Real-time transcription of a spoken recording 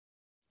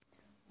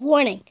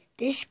Warning,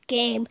 this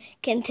game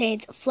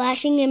contains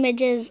flashing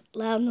images,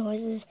 loud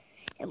noises,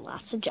 and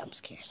lots of jump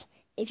scares.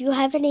 If you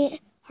have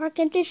any heart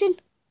condition,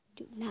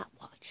 do not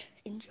watch.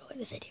 Enjoy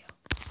the video.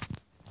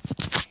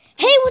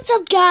 Hey, what's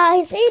up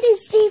guys? It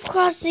is Steve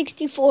Cross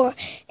 64,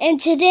 and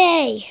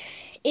today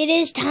it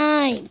is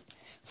time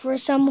for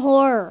some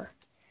horror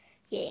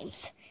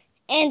games.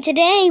 And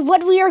today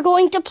what we are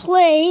going to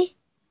play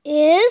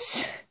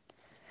is,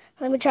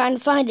 let me try and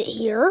find it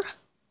here.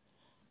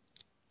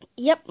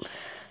 Yep.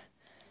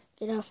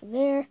 Get off of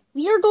there.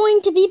 We are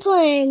going to be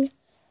playing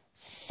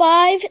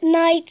Five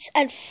Nights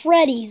at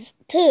Freddy's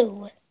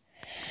 2.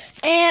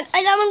 And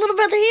I got my little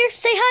brother here.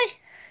 Say hi.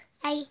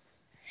 Hi.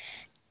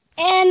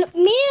 And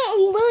me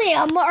and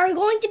William are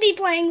going to be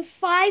playing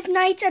Five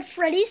Nights at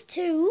Freddy's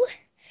 2.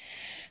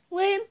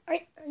 William, are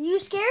you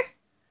scared?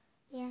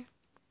 Yeah.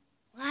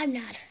 Well, I'm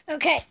not.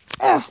 Okay.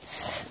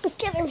 Let's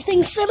get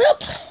everything set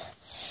up.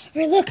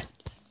 All right, look.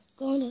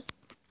 Going to...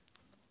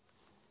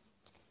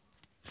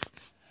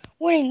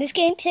 Warning, this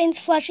game contains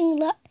flashing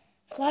lights,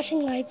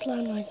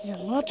 loud noises,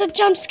 and lots of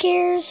jump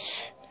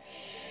scares.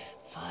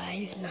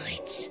 Five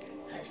Nights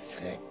at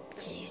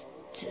Freddy's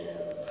 2.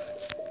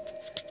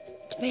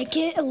 To make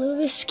it a little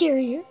bit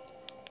scarier,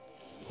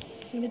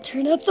 I'm going to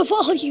turn up the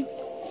volume.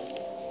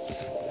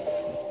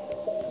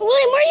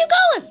 William, where are you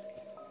going?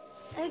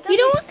 You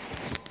don't want...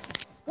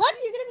 What?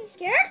 You're going to be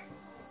scared?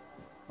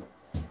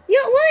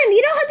 William,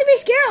 you don't have to be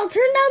scared. I'll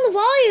turn down the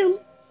volume.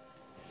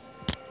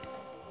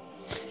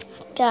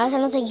 Guys, I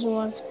don't think he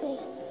wants me.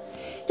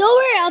 Don't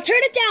worry, I'll turn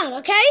it down,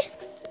 okay?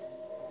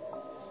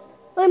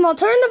 William, I'll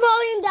turn the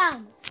volume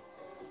down.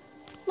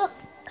 Look,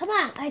 come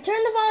on, I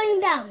turned the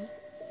volume down.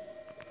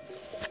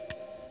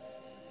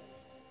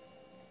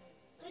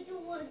 I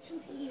don't want to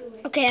hear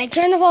it. Okay, I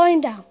turned the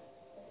volume down.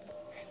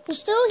 You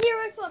still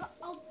hear it, but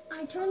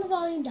I turn the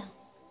volume down.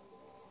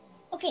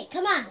 Okay,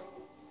 come on.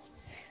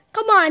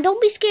 Come on,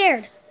 don't be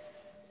scared.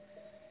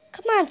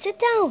 Come on, sit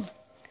down.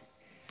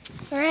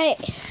 All right,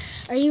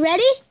 are you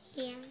ready?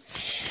 Yeah.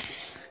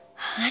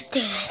 Let's do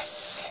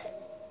this.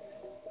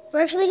 We're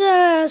actually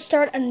gonna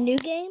start a new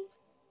game.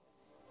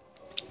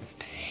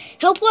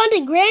 Help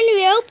wanted, grand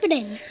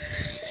reopening.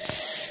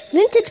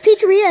 Vintage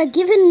Pizzeria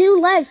given new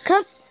life.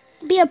 Come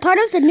be a part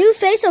of the new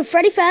face of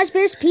Freddy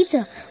Fazbear's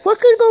Pizza. What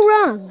could go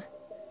wrong?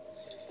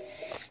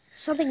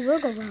 Something will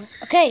go wrong.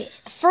 Okay,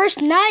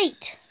 first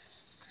night.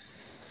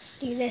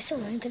 Do this so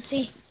William can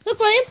see. Look,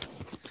 William.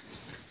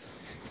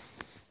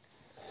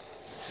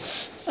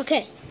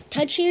 Okay.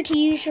 Touch here to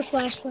use your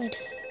flashlight.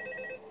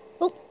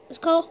 Oh, let's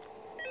call.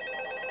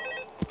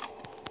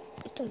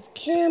 This does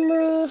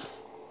camera.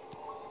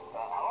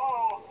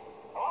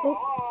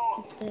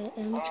 Oh, it's the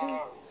amateur.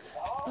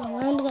 Oh,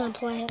 I'm gonna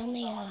play on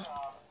the.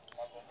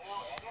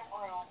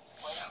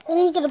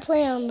 I'm gonna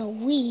play on the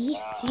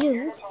Wii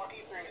U.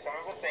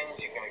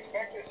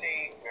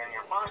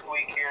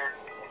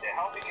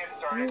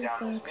 Started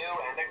down this new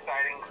and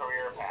exciting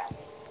career path.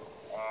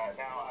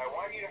 Now, I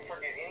want you to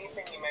forget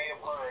anything you may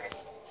have heard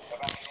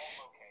about an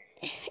old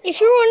location.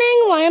 If you're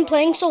wondering why I'm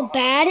playing so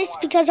bad, it's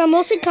because I'm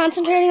mostly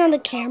concentrating on the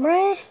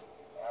camera.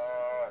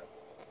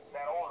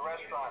 That old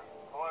restaurant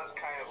was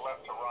kind of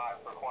left to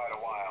rot for quite a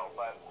while,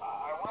 but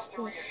I want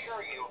to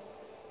reassure you,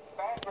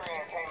 Fazbear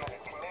Entertainment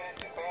is committed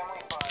to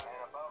family fun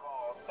and above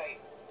all,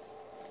 safety.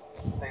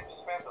 They've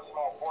spent a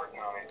small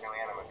fortune on these new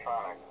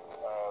animatronics.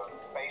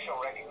 Facial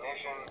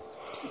recognition,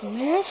 It's the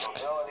mask.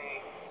 mobility.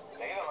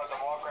 They even let them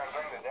walk around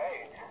during the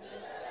day.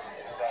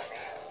 That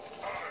neat.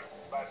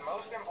 But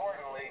most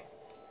importantly,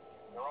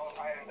 they're all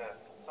tied into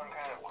some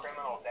kind of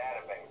criminal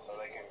database so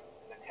they can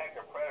detect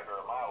a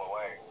predator a mile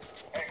away.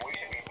 Heck, we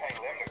should be paying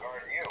them to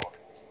guard you.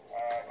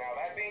 Now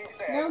that being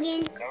said,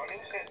 Logan. no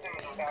new system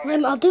is without...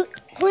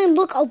 William,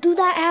 look, I'll do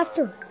that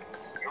after.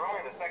 You're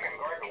only the second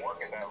guard to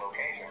work at that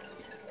location.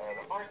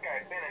 The first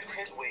guy finished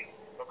his week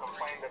but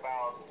complained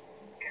about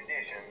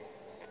conditions.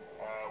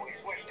 We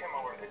switched him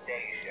over to the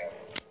day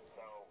shift.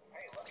 So,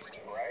 hey, look,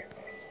 right?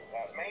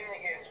 Mainly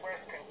he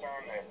expressed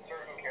concern that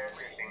certain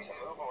characters seem to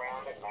move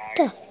around at night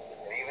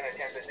and even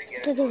attempted to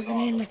get I thought there was an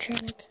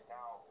animatronic.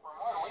 Now, from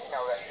what we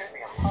know, that should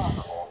be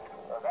impossible.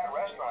 That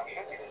restaurant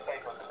should be the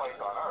safest place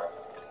on Earth.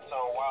 So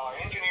while our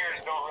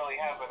engineers don't really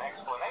have an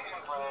explanation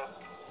for this,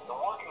 the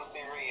working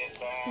theory is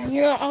that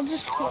Yeah, I'll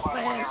just the put robot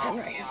my would never iPad be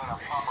right in here.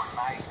 a proper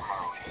night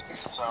mode.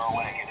 So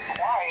when it gets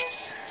quiet,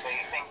 they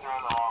think they're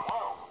in the wrong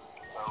room.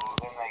 So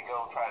then they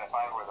go try to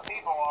find where the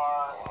people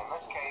are, and in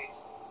this case,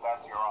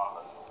 that's your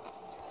office.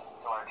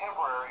 So our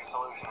temporary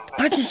solution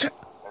is that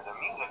there's a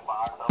music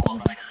box over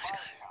by the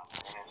fire counter,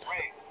 and it's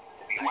rigged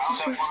to be wound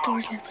up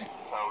remotely.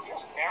 So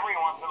just every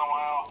once in a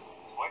while,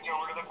 switch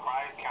over to the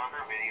prize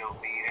counter video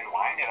feed and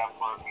wind it up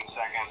for a few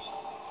seconds.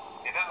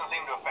 It doesn't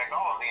seem to affect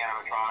all of the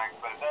animatronics,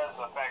 but it does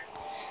affect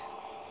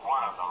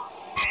one of them.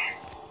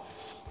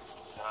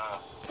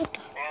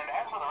 And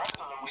as for the rest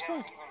of them, we have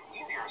an even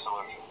easier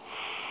solution.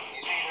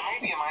 You see, there may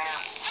be a minor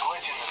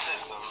glitch in the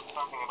system,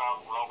 something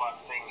about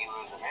robots seeing you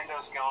as an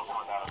endoskeleton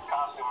without a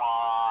costume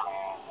on,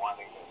 and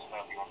wanting to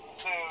stuff you into the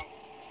suit.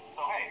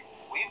 So hey,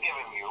 we've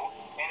given you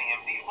an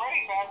empty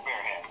Freddy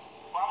Fazbear head.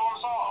 Problem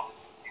solved.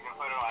 You can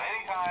put it on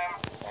any time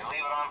and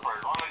leave it on for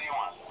as long as you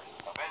want.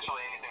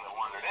 Eventually, anything that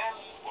wandered in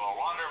will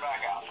wander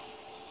back out.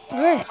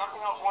 Alright.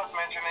 Something else worth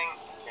mentioning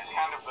is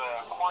kind of the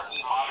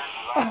quirky modern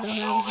design of the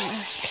building.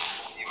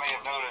 You may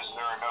have noticed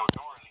there are no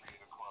doors for you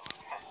to close.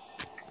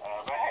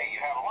 But hey, you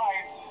have a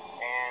light,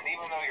 and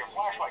even though your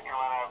flashlight can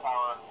run out of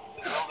power,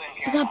 the building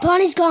can. I got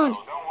Bonnie's gone.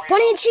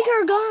 Bonnie and Chica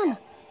are gone.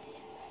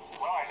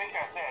 Well, I think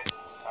that's it.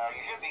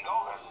 You should be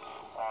golden.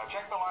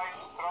 Check the lights,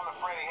 put on the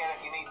Freddy head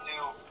if you need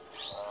to.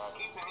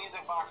 Keep the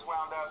music box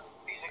wound up.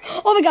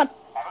 Oh my god.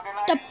 Have a good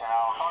night, and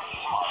I'll talk to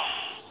you tomorrow.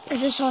 I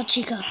just saw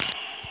Chica.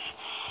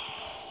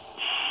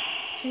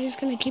 I'm just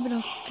gonna keep it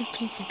on for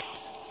 15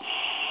 seconds.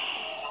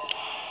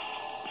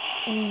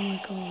 Oh my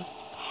god.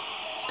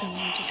 Come on,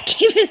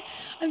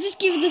 I'm just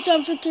keeping this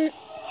on for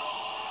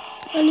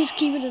I'm just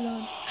keeping it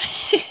on.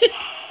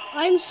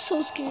 I'm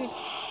so scared.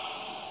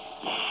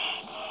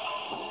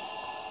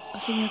 I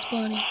think that's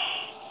Bonnie.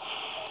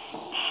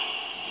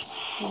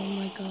 Oh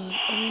my god.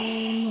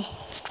 Oh no.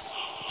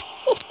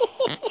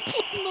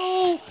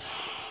 No.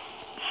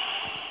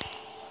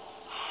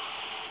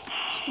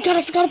 God,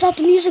 I forgot about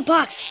the music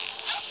box.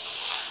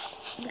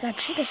 Oh my god,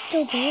 Chica's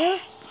still there?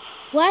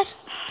 What?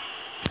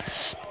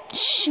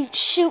 Shoot,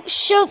 shoot,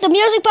 shoot, the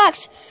music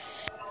box!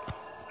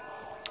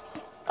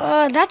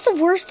 That's the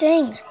worst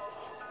thing.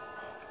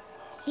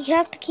 You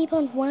have to keep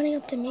on winding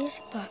up the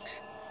music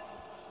box.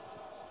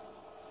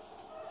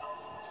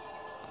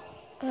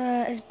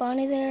 Is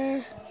Bonnie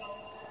there?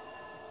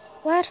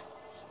 What?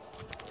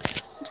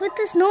 What's with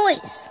this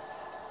noise?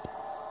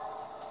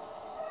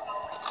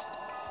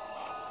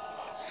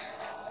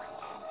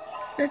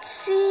 Let's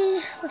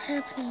see what's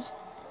happening.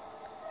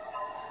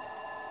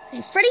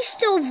 Hey, Freddy's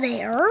still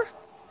there.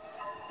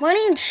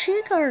 Bonnie and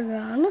Chica are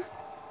gone.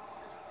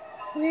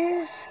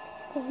 Where's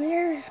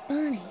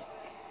Bonnie?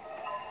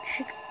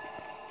 Chica.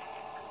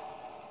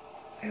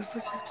 Her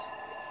footsteps.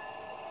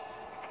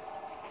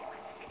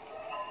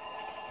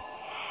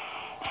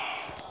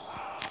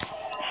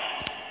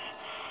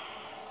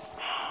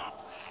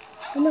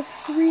 I'm at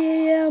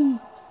 3 a.m.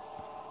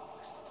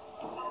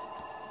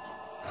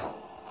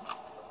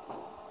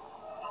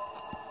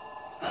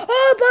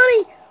 Oh,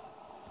 Bonnie!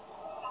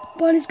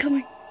 Bonnie's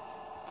coming.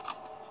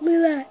 Look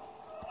at that.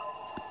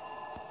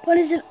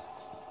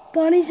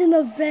 Bonnie's in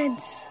the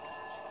vents.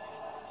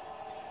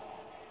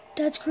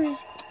 That's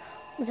crazy.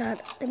 Oh my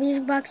god, the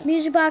music box,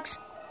 music box.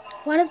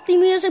 Why not the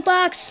music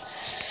box?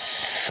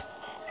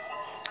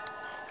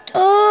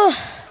 Oh.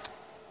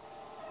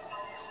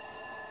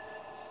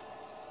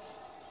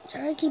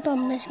 Sorry I keep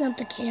on messing up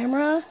the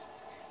camera.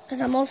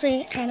 Because I'm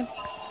mostly trying to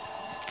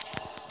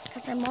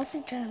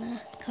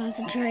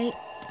concentrate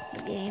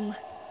the game.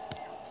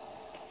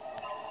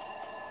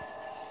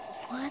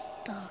 What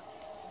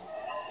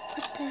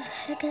the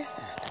heck is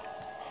that?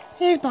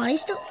 Hey, is Bonnie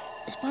still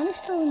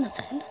in the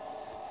vent?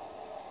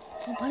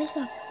 No, Bonnie's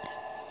not.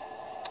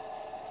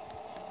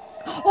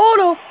 Oh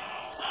no!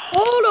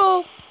 Oh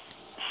no!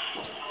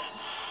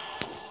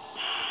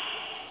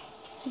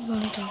 Is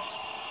Bonnie gone?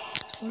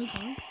 Is Bonnie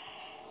gone?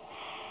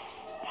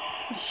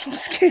 I'm so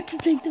scared to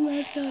take the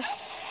mask off.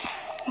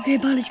 Okay,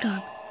 Bonnie's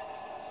gone.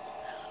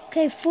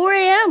 Okay, 4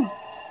 a.m.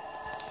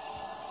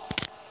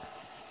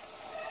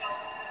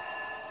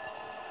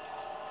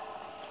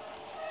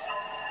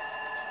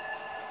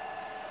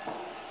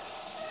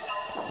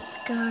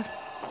 God.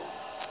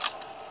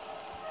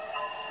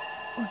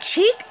 Oh,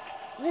 Cheek?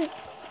 Wait.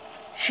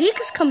 Cheek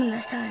is coming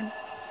this time.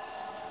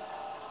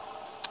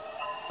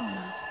 Oh,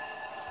 no.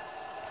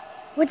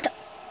 What the?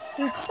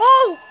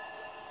 Oh!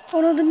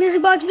 Oh, no, the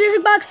music box,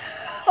 music box.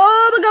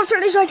 Oh, my God,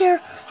 Freddy's right there.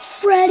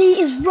 Freddy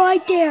is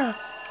right there.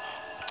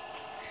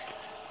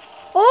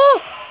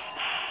 Oh!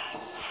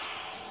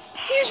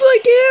 He's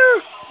right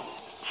there.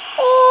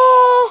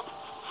 Oh!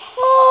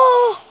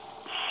 Oh!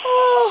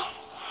 Oh!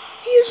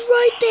 He is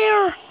right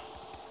there.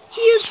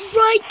 He is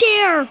right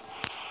there.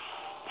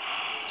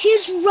 He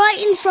is right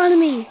in front of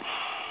me.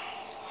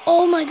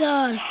 Oh my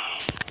god.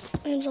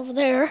 He's over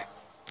there.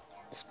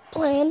 He's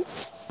playing.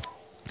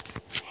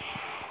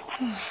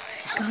 Oh,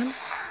 he's gone.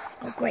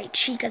 Oh great,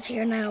 Chica's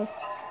here now.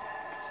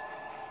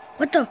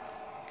 What the?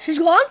 She's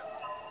gone?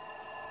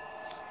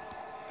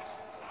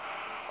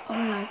 Oh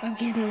my god, I'm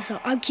keeping this on.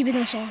 I'm keeping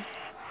this on.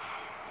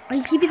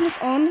 I'm keeping this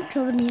on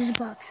until the music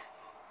box.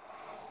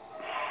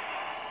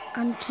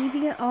 I'm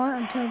keeping it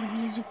on until the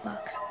music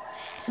box.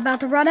 It's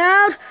about to run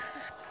out.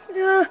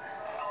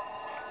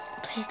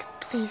 Please,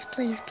 please,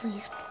 please,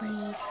 please,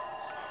 please.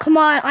 Come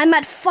on, I'm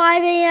at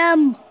 5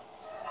 a.m.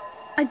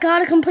 I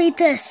gotta complete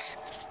this.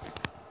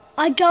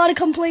 I gotta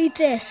complete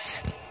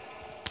this.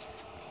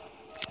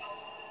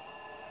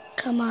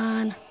 Come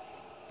on.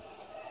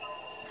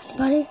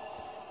 Anybody?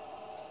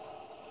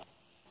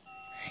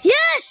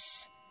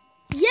 Yes!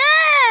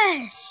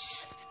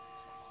 Yes!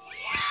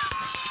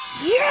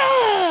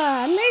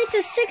 Yeah! I made it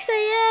to 6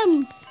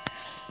 a.m.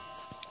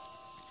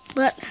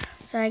 But,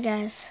 sorry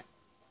guys.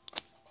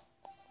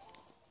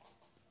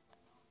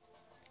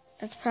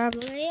 That's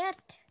probably it.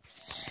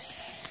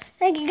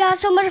 Thank you guys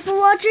so much for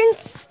watching.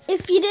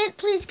 If you did,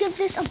 please give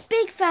this a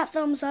big fat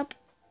thumbs up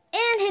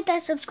and hit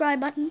that subscribe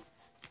button.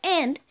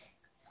 And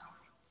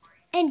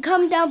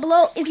comment down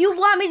below if you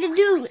want me to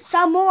do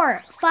some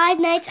more Five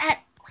Nights at,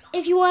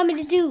 if you want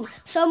me to do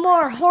some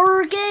more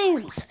horror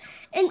games.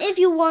 And if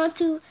you want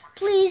to,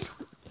 please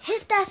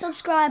hit that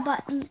subscribe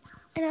button.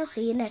 And I'll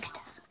see you next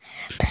time.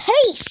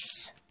 Peace!